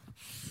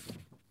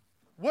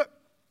 What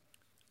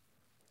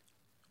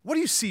do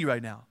you see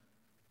right now?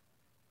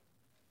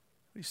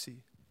 What do you see?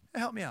 Hey,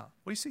 help me out.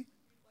 What do you see?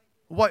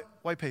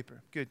 White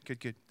paper. Good.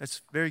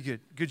 That's very good.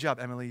 Good job,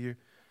 Emily. You're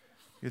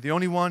the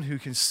only one who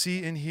can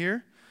see in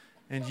here,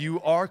 and you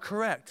are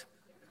correct.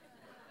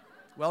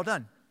 Well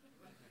done.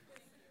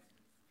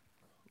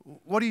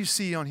 What do you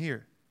see on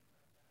here?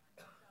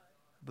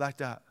 Black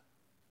dot.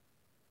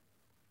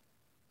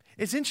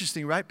 It's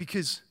interesting, right?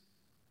 Because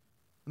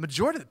the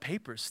majority of the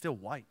paper is still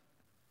white.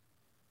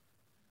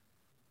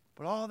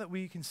 But all that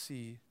we can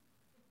see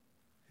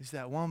is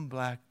that one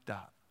black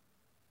dot.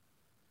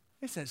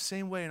 It's that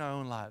same way in our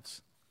own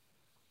lives.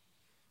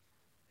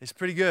 It's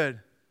pretty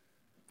good.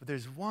 But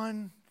there's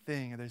one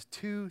thing, or there's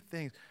two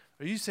things.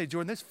 Or you say,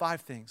 Jordan, there's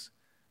 5 things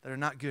that are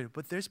not good.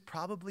 But there's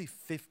probably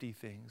 50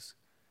 things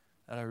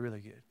that are really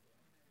good.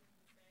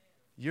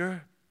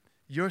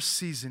 Your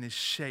season is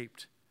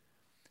shaped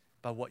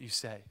by what you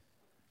say.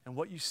 And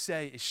what you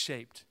say is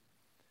shaped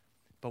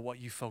by what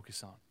you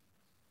focus on.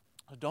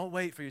 So don't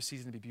wait for your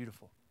season to be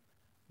beautiful.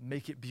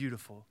 Make it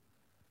beautiful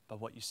by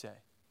what you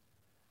say.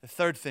 The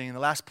third thing, and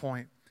the last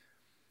point,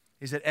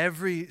 is that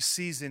every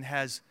season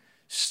has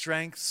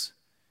strengths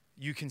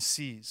you can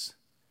seize.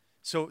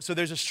 So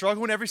there's a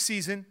struggle in every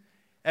season.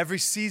 Every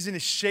season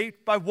is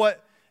shaped by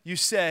what you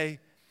say,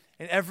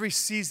 and every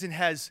season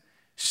has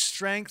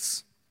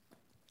strengths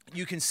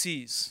you can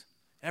seize.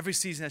 Every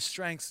season has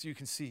strengths you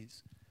can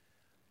seize.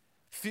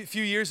 A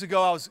few years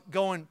ago, I was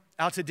going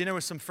out to dinner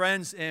with some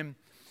friends, and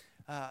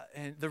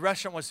the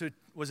restaurant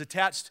was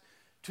attached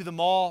to the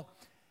mall,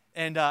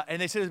 and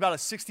they said it was about a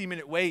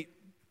 60-minute wait.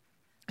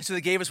 So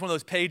they gave us one of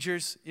those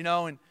pagers, you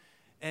know,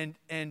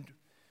 and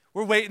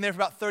we're waiting there for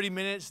about 30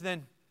 minutes, and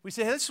then we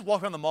say, hey, let's just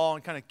walk around the mall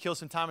and kind of kill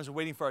some time as we're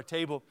waiting for our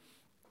table.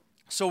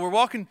 So we're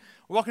walking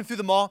through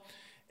the mall,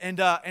 and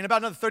about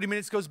another 30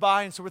 minutes goes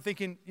by, and so we're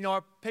thinking,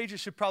 our pager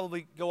should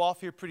probably go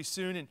off here pretty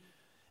soon.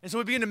 And so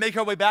we begin to make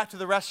our way back to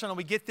the restaurant, and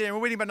we get there, and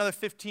we're waiting about another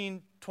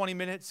 15, 20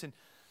 minutes, and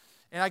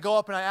I go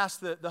up and I ask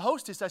the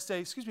hostess, I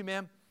say, excuse me,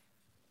 ma'am,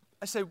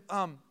 I say,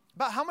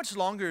 about how much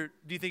longer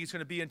do you think it's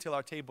going to be until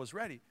our table is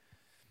ready?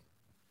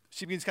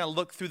 She begins to kind of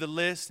look through the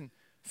list and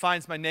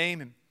finds my name,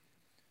 and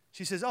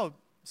she says, oh,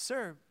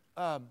 sir,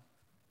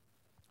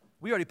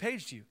 we already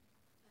paged you.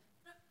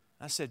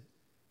 I said,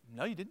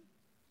 no, you didn't.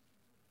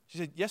 She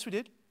said, yes, we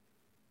did.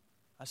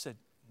 I said,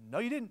 no,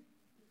 you didn't.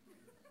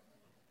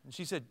 And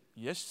she said,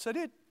 yes, I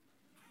did.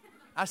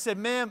 I said,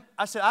 ma'am,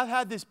 I've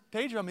had this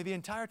pager on me the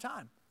entire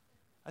time.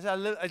 I said,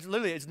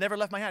 literally, it's never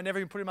left my hand. I never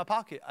even put it in my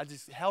pocket. I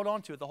just held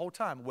on to it the whole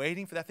time,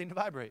 waiting for that thing to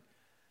vibrate.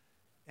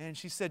 And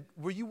she said,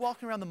 were you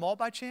walking around the mall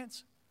by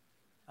chance?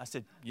 I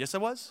said, yes, I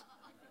was.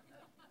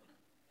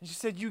 And she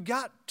said, you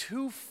got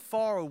too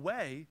far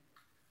away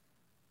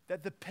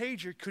that the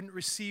pager couldn't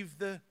receive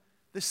the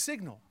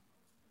signal.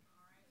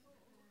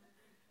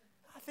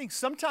 I think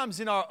sometimes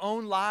in our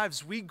own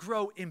lives, we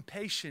grow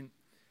impatient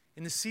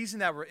in the season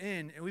that we're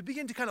in, and we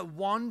begin to kind of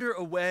wander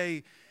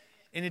away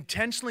and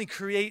intentionally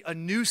create a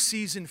new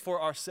season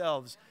for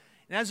ourselves.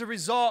 And as a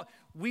result,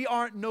 we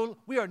are no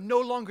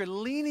longer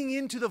leaning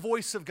into the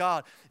voice of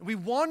God. We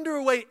wander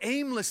away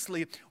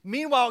aimlessly.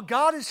 Meanwhile,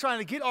 God is trying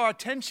to get our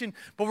attention,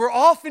 but we're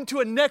off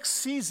into a next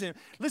season.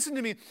 Listen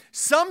to me.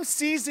 Some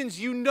seasons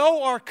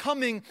are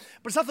coming,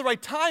 but it's not the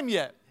right time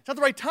yet. It's not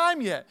the right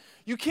time yet.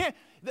 You can't,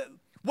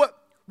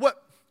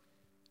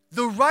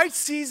 the right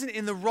season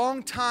in the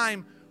wrong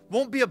time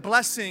won't be a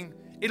blessing,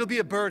 it'll be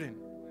a burden.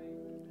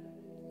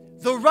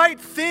 The right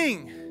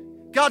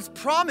thing, God's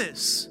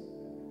promise,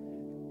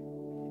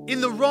 in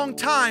the wrong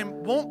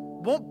time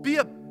won't be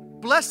a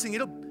blessing,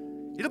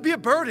 it'll be a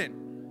burden.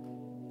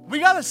 We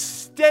got to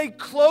stay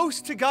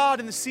close to God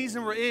in the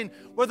season we're in.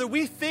 Whether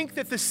we think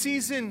that the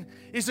season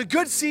is a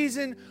good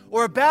season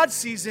or a bad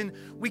season,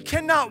 we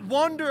cannot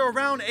wander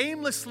around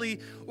aimlessly,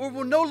 or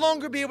we'll no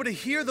longer be able to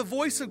hear the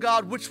voice of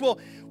God, which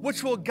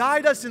will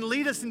guide us and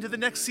lead us into the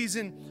next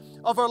season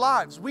of our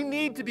lives. We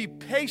need to be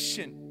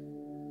patient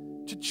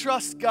to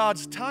trust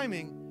God's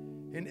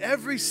timing in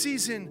every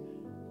season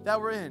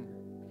that we're in.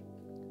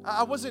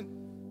 I was going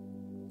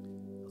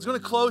to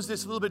close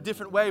this a little bit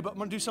different way, but I'm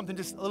going to do something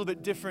just a little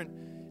bit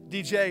different.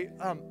 DJ,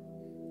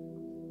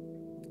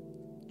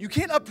 you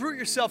can't uproot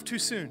yourself too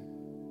soon.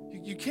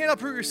 You can't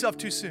uproot yourself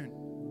too soon.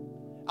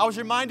 I was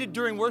reminded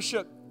during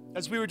worship,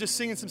 as we were just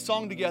singing some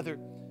song together,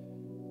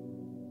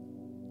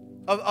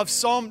 of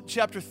Psalm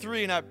chapter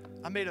 3, and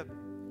I made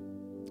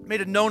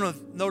a note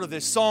of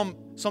this. Psalm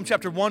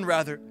chapter 1,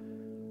 rather.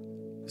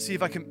 See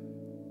if I can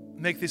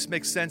make this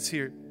make sense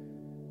here.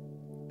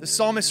 The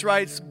psalmist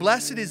writes,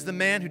 "Blessed is the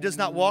man who does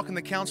not walk in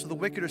the counsel of the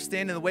wicked, or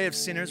stand in the way of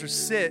sinners, or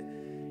sit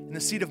in the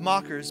seat of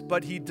mockers,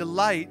 but he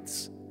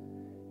delights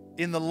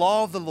in the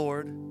law of the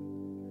Lord,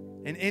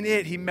 and in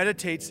it he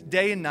meditates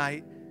day and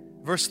night."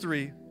 Verse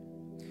 3,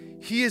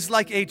 "He is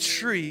like a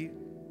tree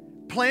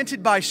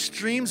planted by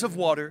streams of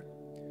water,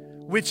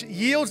 which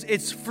yields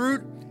its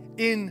fruit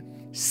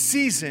in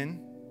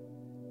season,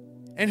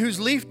 and whose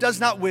leaf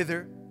does not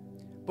wither,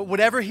 but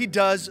whatever he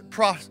does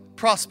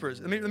prospers."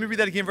 Let me read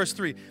that again, verse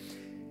 3.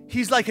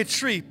 "He's like a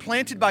tree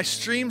planted by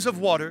streams of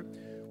water,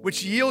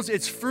 which yields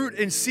its fruit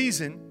in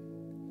season,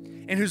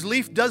 and whose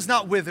leaf does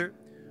not wither,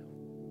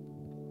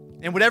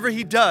 and whatever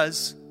he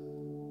does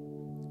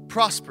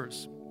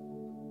prospers."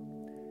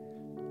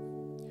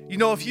 You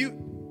know, if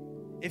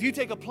you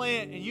take a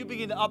plant and you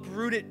begin to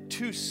uproot it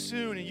too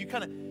soon, and you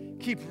kind of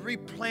keep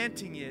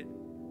replanting it,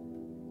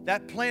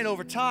 that plant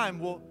over time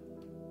will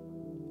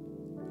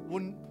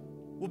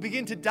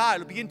begin to die.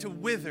 It'll begin to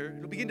wither.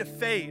 It'll begin to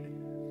fade,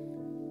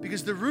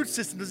 because the root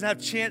system doesn't have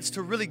a chance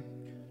to really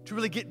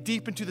get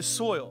deep into the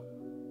soil.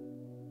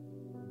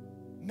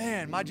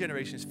 Man, my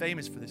generation is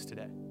famous for this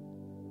today.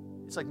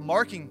 It's like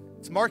marking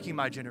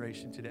my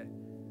generation today.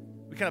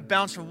 We kind of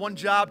bounce from one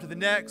job to the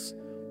next,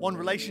 one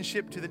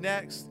relationship to the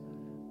next.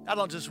 I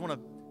don't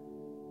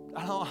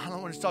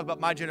want to talk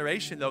about my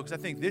generation, though, because I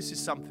think this is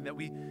something that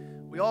we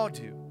all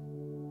do.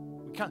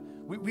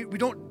 We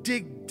don't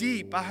dig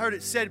deep. I heard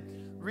it said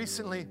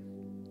recently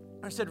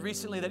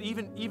that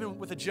even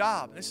with a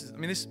job,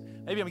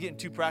 maybe I'm getting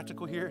too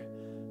practical here,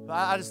 but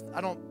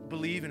I don't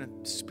believe in a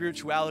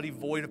spirituality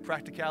void of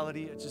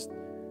practicality. It's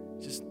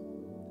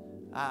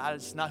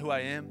not who I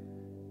am.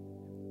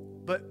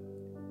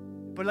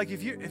 But like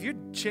if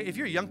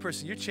you're a young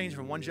person, you're changing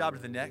from one job to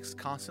the next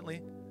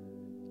constantly.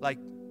 Like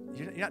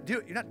you're not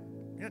doing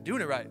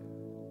it right.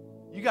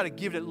 You got to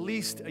give it at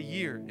least a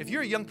year. If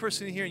you're a young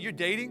person in here and you're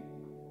dating,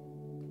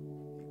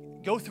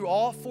 go through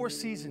all 4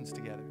 seasons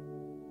together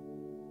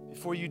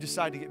before you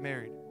decide to get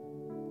married.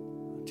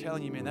 I'm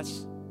telling you, man,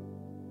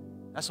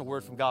 that's a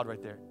word from God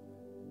right there.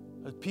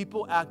 But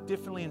people act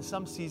differently in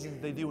some seasons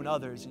than they do in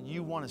others, and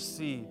you want to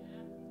see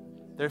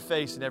their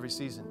face in every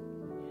season.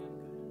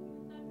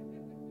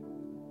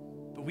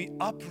 but we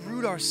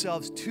uproot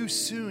ourselves too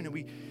soon and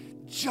we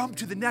jump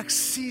to the next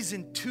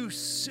season too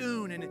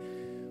soon. And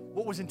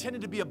what was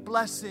intended to be a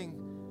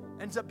blessing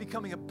ends up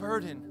becoming a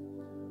burden.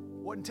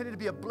 What intended to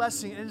be a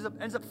blessing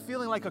ends up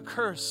feeling like a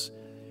curse.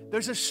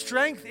 There's a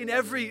strength in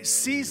every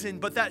season,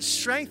 but that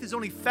strength is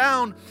only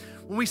found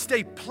when we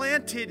stay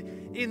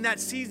planted in that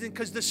season,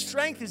 because the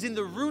strength is in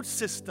the root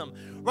system,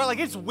 right? Like,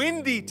 it's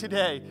windy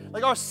today.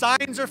 Like, our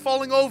signs are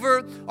falling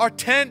over. Our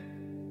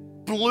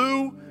tent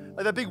blew.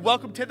 Like that big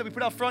welcome tent that we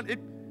put out front,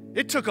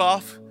 it took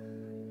off.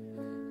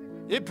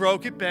 It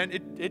broke, it bent,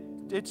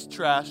 it's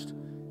trashed.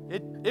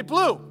 It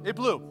blew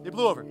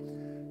over.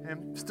 And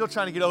I'm still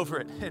trying to get over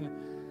it.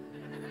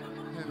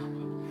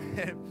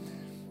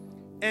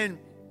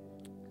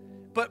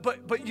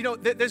 But you know,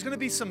 there's going to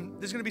be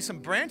some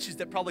branches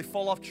that probably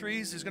fall off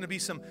trees. There's going to be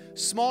some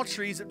small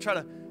trees that try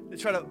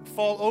to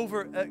fall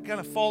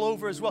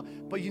over as well.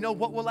 But you know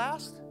what will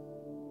last?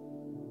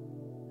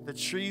 The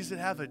trees that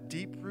have a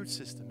deep root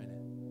system in it.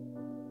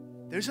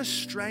 There's a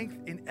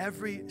strength in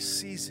every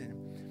season,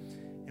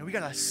 and we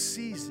got to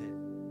seize it.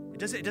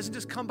 It doesn't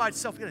just come by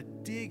itself. We got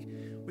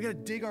to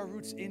dig our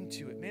roots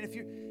into it. Man, if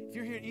you're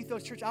here at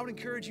Ethos Church, I would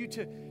encourage you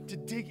to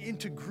dig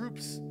into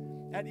groups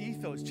at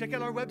Ethos. Check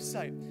out our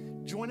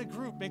website. Join a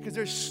group, man, because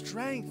there's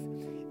strength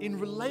in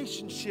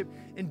relationship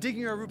and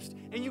digging our roots.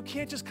 And you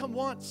can't just come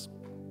once.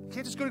 You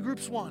can't just go to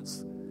groups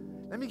once.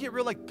 Let me get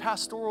real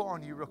pastoral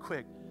on you real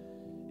quick.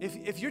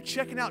 If you're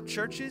checking out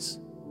churches,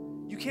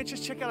 you can't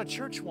just check out a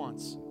church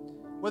once.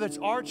 Whether it's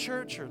our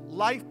church or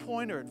Life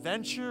Point or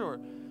Adventure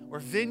or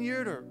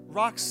Vineyard or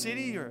Rock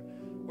City or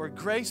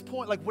Grace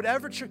Point, like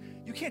whatever church,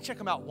 you can't check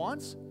them out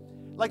once.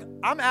 Like,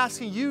 I'm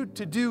asking you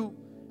to do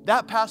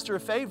that pastor a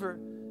favor.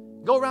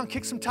 Go around,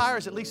 kick some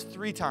tires at least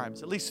 3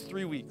 times, at least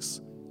 3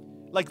 weeks.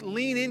 Like,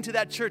 lean into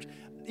that church.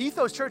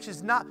 Ethos Church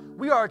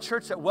we are a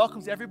church that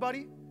welcomes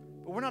everybody,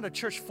 but we're not a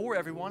church for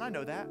everyone. I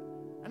know that.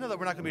 I know that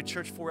we're not going to be a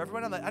church for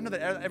everyone. I know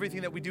that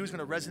everything that we do is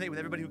going to resonate with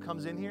everybody who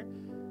comes in here.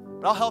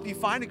 But I'll help you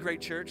find a great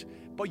church.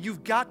 But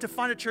you've got to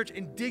find a church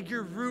and dig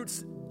your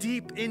roots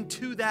deep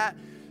into that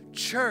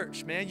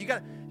church, man. You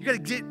got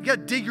to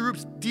dig your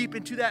roots deep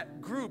into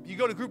that group. You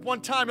go to group one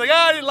time, you're like,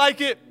 I didn't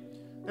like it.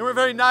 They weren't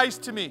very nice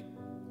to me.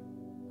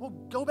 Well,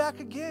 go back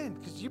again,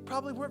 because you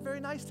probably weren't very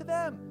nice to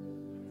them.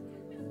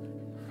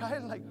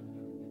 Right? Like,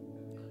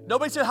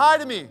 nobody said hi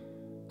to me.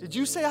 Did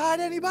you say hi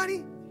to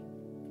anybody?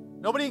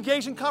 Nobody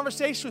engaged in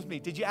conversation with me.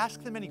 Did you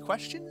ask them any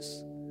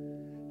questions?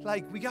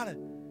 Like, we gotta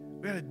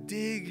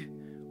dig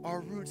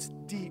our roots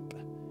deep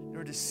in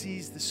order to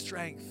seize the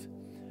strength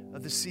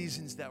of the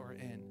seasons that we're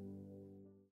in.